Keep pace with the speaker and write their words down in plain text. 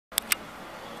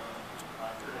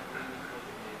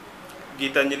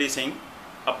Geetanjali Singh,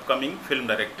 upcoming film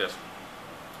director.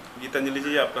 Geetanjali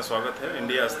जी, आपका स्वागत है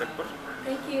इंडिया आज तक पर।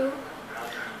 Thank you.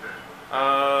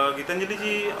 गीतांजलि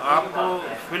जी, आप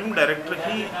फिल्म डायरेक्टर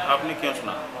ही आपने क्यों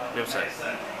चुना व्यवसाय?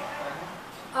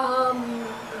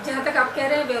 जहाँ तक आप कह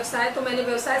रहे हैं व्यवसाय, तो मैंने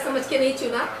व्यवसाय समझ के नहीं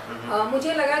चुना।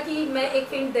 मुझे लगा कि मैं एक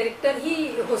फिल्म डायरेक्टर ही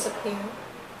हो सकती हूँ,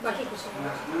 बाकी कुछ नहीं।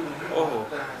 ओहो,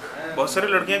 बहुत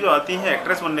सारी लड़कियां जो आती हैं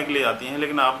एक्ट्रेस बनने के लिए आती हैं,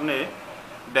 लेकिन आपने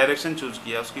डायरेक्शन चूज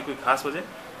किया, उसकी कोई खास वजह?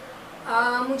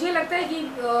 मुझे लगता है कि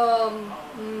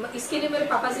इसके लिए मेरे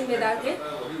पापा जिम्मेदार थे,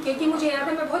 क्योंकि मुझे याद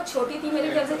है मैं बहुत छोटी थी, मेरे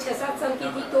ख्याल से 6-7 साल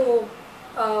की थी, तो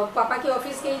पापा के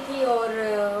ऑफिस गई थी और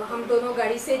हम दोनों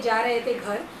गाड़ी से जा रहे थे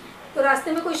घर। तो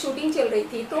रास्ते में कोई शूटिंग चल रही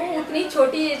थी, तो उतनी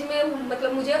छोटी एज में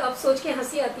मतलब मुझे अब सोच के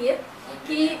हंसी आती है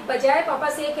कि बजाय पापा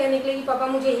से ये कहने के लिए कि पापा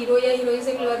मुझे हीरो या हीरोइन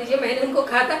से मिलवा दीजिए, मैंने उनको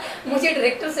कहा था मुझे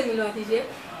डायरेक्टर से मिलवा दीजिए।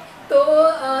 तो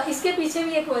इसके पीछे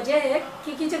भी एक वजह है,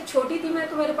 क्योंकि जब छोटी थी मैं,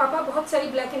 तो मेरे पापा बहुत सारी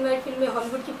ब्लैक एंड वाइट फिल्में,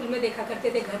 हॉलीवुड की फिल्में देखा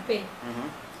करते थे घर पे,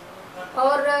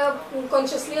 और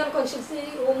कॉन्शियसली अनकॉन्शियसली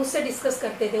वो मुझसे डिस्कस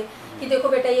करते थे कि देखो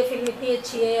बेटा ये फिल्म इतनी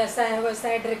अच्छी है, ऐसा है वैसा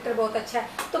है, डायरेक्टर बहुत अच्छा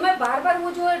है। तो मैं बार बार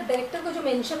वो जो डायरेक्टर को जो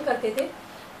मेंशन करते थे,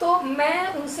 तो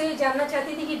मैं उनसे जानना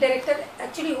चाहती थी कि डायरेक्टर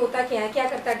एक्चुअली होता क्या है, क्या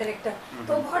करता है डायरेक्टर।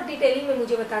 तो बहुत डिटेलिंग में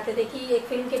मुझे बताते थे कि एक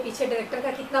फिल्म के पीछे डायरेक्टर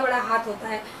का कितना बड़ा हाथ होता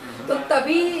है। तो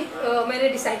तभी मैंने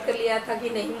डिसाइड कर लिया था कि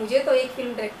नहीं, मुझे तो एक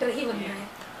फिल्म डायरेक्टर ही बनना है।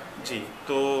 जी,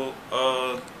 तो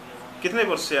कितने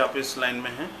वर्ष से आप इस लाइन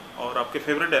में हैं और आपके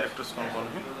फेवरेट डायरेक्टर्स कौन कौन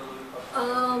हैं?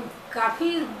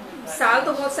 काफ़ी साल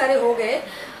तो बहुत सारे हो गए,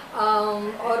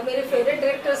 और मेरे फेवरेट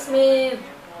डायरेक्टर्स में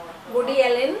woody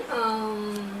Elon,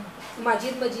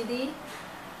 Majid Majidi,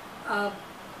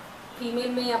 female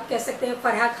में आप कह सकते हैं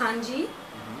फरहा खान जी,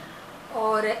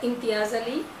 और इम्तियाज़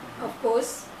अली ऑफ कोर्स।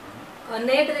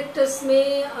 नए डायरेक्टर्स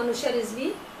में अनुषा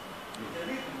रिजवी,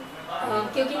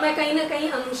 क्योंकि मैं कहीं ना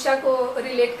कहीं अनुषा को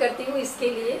रिलेट करती हूँ, इसके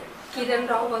लिए किरण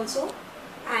राव ऑल्सो।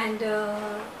 एंड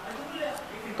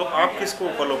तो आप किसको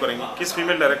फॉलो करेंगे, किस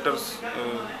फीमेल डायरेक्टर्स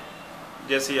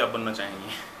जैसी आप बनना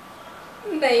चाहेंगी?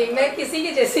 नहीं, मैं किसी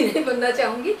के जैसी नहीं बनना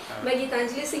चाहूँगी। मैं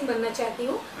गीतांजलि सिंह बनना चाहती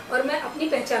हूँ और मैं अपनी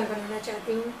पहचान बनाना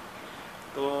चाहती हूँ।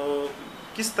 तो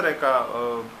किस तरह का,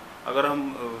 अगर हम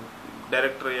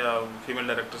डायरेक्टर या फीमेल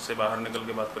डायरेक्टर से बाहर निकल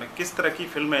के बात करें, किस तरह की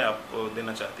फिल्में आप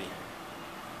देना चाहती हैं?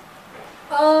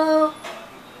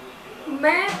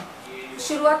 मैं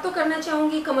शुरुआत तो करना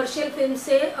चाहूँगी कमर्शियल फिल्म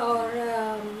से, और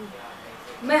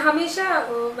मैं हमेशा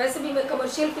वैसे भी मैं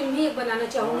कमर्शियल फिल्म ही बनाना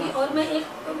चाहूँगी। और मैं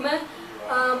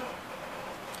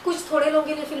कुछ थोड़े लोगों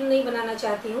के लिए फिल्म नहीं बनाना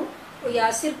चाहती हूँ, या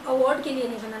सिर्फ अवार्ड के लिए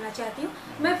नहीं बनाना चाहती हूँ।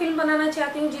 मैं फिल्म बनाना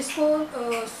चाहती हूँ जिसको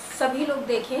सभी लोग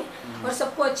देखें और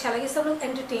सबको अच्छा लगे, सब लोग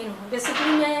एंटरटेन हो।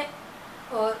 बेसिकली मैं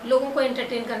लोगों को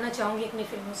एंटरटेन करना चाहूँगी अपनी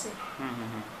फिल्मों से।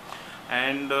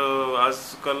 एंड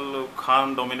आजकल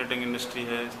खान डोमिनेटिंग इंडस्ट्री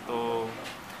है, तो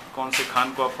कौन से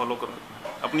खान को आप फॉलो कर,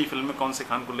 अपनी फिल्म में कौन से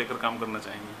खान को लेकर काम करना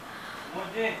चाहेंगी?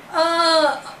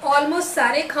 ऑलमोस्ट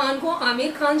सारे खान को,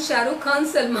 आमिर खान, शाहरुख खान,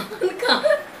 सलमान खान,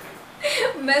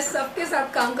 मैं सबके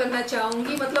साथ काम करना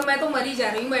चाहूँगी। मतलब मैं तो मरी जा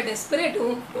रही हूँ, मैं डेस्परेट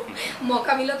हूँ।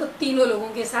 मौका मिला तो तीनों लोगों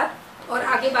के साथ, और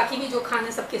आगे बाकी भी जो खान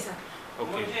है सबके साथ।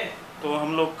 ओके, तो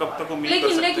हम लोग कब तक उम्मीद कर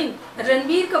सकते हैं? लेकिन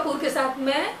रणबीर कपूर के साथ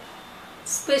मैं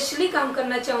स्पेशली काम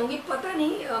करना चाहूँगी। पता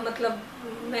नहीं, मतलब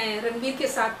मैं रणबीर के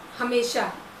साथ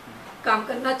हमेशा काम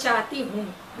करना चाहती हूँ,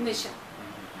 हमेशा।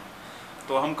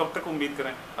 तो हम कब तक उम्मीद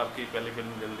करें आपकी पहली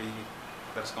फिल्म जल्दी ही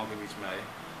दर्शकों के बीच में आए?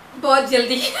 बहुत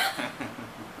जल्दी।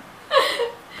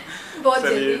 बहुत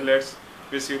जल्दी। Let's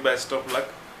wish you best of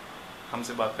luck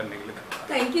हमसे बात करने के लिए।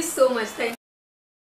 Thank you so much. Thank